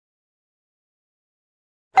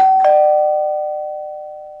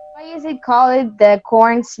Why is it called the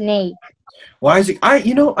corn snake? Why is it?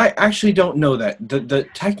 I actually don't know that. The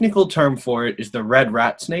technical term for it is the red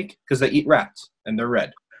rat snake because they eat rats and they're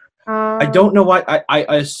red. I don't know why. I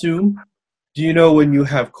assume. Do you know when you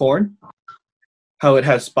have corn, how it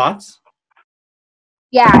has spots?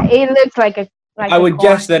 Yeah, it looks like I a would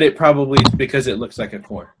corn. guess that it probably is because it looks like a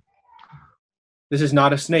corn. This is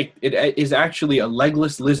not a snake. It is actually a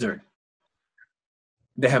legless lizard.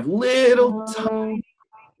 They have Um,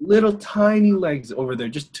 little tiny legs over there,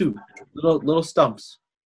 just two little stumps.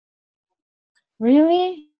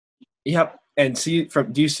 really? Yep. And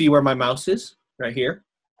do you see where my mouse is? Right here.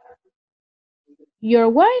 Your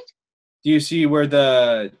what? Do you see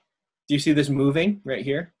do you see this moving right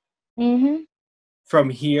here? Mm-hmm. From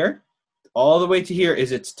here all the way to here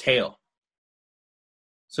is its tail.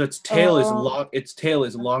 So Oh. its tail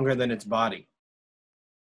is longer than its body.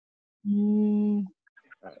 Mm,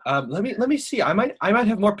 Let me see. I might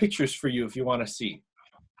have more pictures for you if you want to see.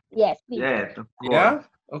 yes, please. Yes, of course. Yeah?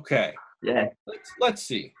 Okay. Yeah. Let's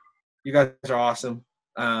see. You guys are awesome.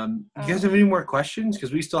 You guys have any more questions?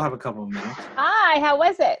 Because we still have a couple of minutes. Hi, how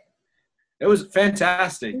was it? It was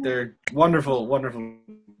fantastic. They're wonderful, wonderful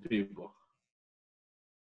people.